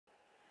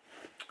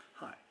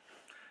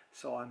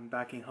So I'm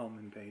back in home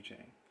in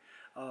Beijing.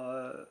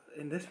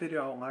 In this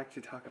video, I would like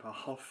to talk about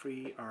how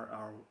free are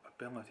our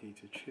ability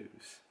to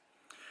choose.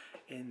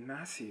 In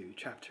Matthew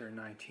chapter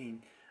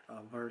 19,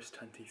 verse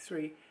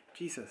 23,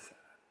 Jesus said,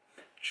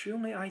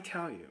 "Truly I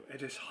tell you,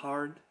 it is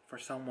hard for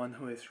someone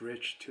who is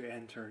rich to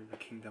enter the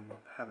kingdom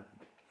of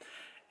heaven."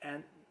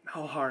 And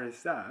how hard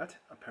is that?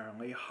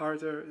 Apparently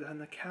harder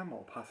than a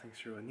camel passing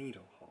through a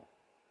needle hole.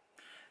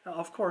 Now,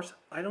 of course,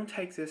 I don't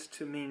take this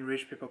to mean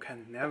rich people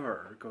can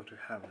never go to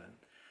heaven.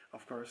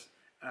 Of course,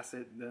 as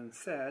it then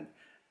said,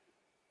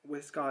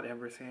 with God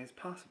everything is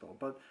possible.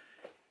 But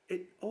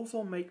it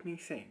also makes me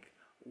think,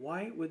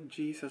 why would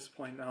Jesus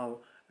point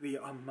out the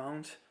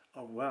amount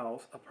of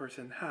wealth a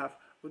person have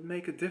would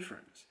make a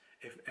difference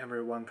if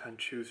everyone can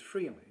choose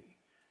freely?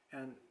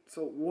 And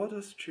so what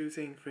does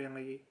choosing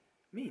freely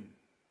mean?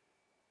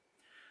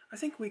 I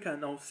think we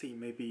can all see,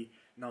 maybe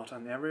not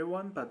on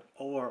everyone, but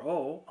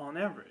overall, on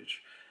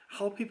average,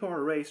 how people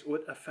are raised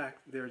would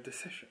affect their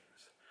decisions.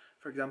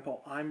 For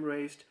example, I'm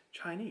raised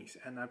Chinese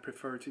and I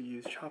prefer to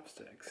use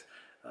chopsticks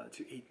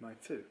to eat my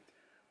food,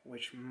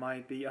 which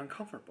might be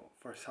uncomfortable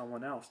for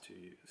someone else to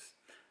use.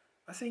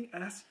 I think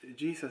as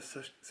Jesus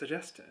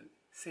suggested,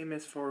 same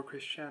is for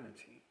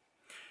Christianity.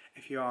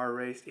 If you are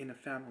raised in a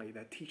family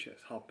that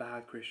teaches how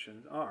bad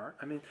Christians are,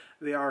 I mean,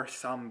 there are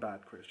some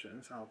bad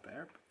Christians out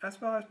there, as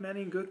well as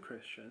many good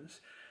Christians,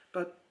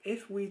 but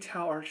if we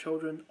tell our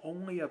children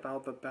only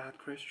about the bad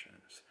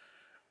Christians,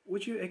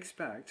 would you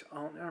expect,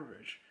 on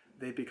average,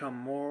 they become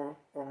more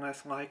or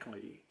less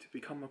likely to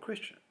become a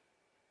Christian?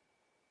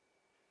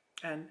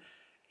 And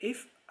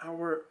if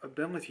our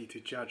ability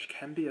to judge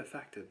can be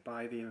affected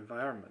by the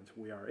environment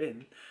we are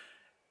in,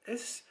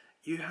 is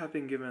you have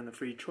been given a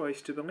free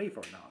choice to believe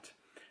or not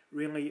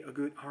really a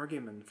good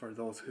argument for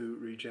those who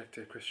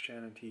rejected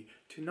Christianity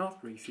to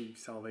not receive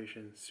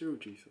salvation through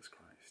Jesus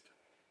Christ?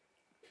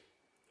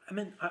 I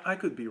mean, I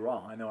could be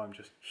wrong. I know I'm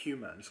just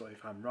human, so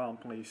if I'm wrong,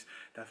 please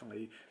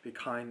definitely be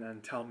kind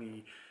and tell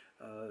me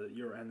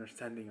your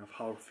understanding of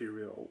how free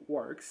will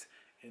works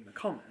in the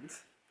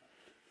comments.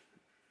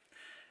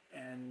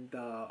 And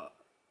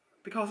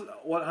because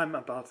what I'm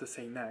about to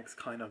say next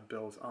kind of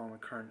builds on the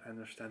current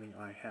understanding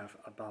I have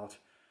about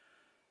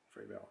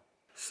free will.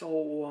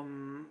 So,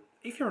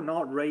 if you're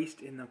not raised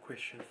in a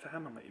Christian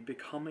family,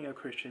 becoming a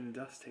Christian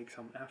does take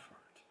some effort.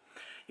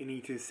 You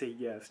need to say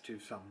yes to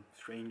some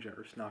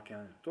strangers knocking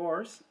on your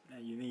doors,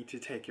 and you need to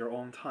take your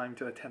own time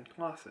to attend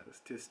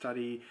classes, to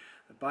study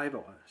the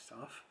Bible and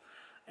stuff.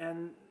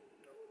 And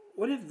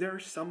what if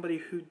there's somebody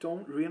who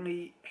don't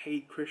really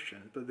hate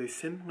Christians, but they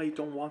simply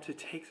don't want to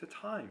take the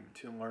time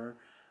to learn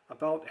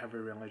about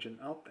every religion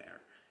out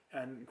there,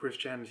 and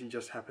Christianity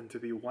just happened to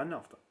be one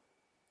of them?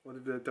 What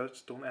if they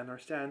just don't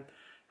understand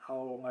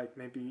how, like,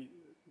 maybe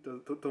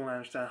don't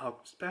understand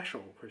how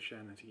special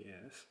Christianity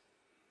is?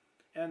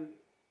 And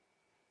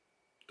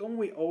don't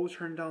we all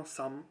turn down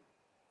some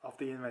of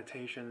the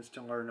invitations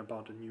to learn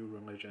about a new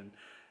religion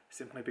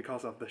simply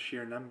because of the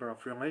sheer number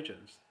of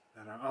religions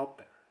that are out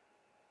there?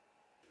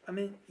 I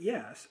mean,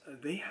 yes,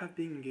 they have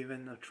been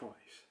given a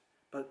choice,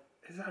 but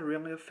is that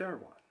really a fair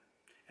one?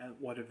 And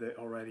what if they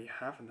already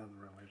have another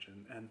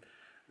religion and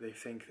they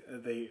think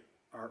they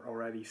are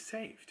already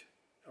saved?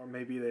 Or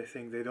maybe they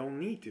think they don't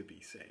need to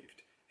be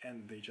saved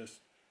and they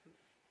just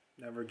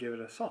never give it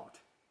a thought.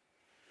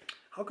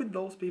 How could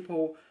those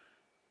people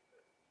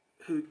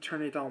who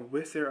turn it down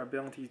with their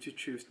ability to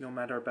choose, no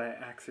matter by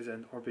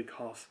accident or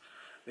because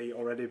they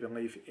already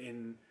believe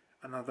in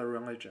another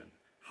religion,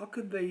 how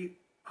could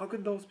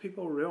those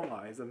people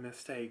realize the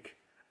mistake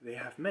they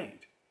have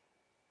made?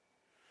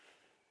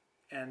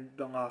 And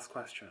the last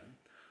question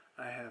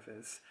I have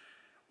is,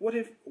 what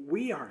if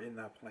we are in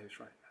that place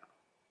right now?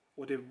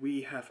 What if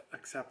we have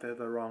accepted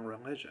the wrong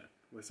religion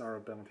with our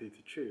ability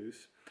to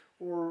choose,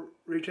 or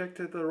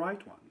rejected the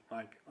right one,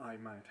 like I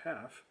might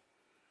have?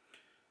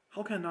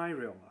 How can I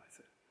realize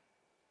it?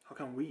 How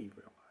can we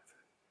realize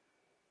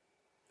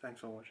it?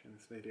 Thanks for watching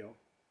this video.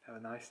 Have a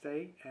nice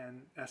day,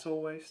 and as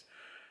always,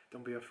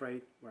 don't be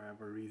afraid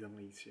wherever reason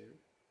leads you.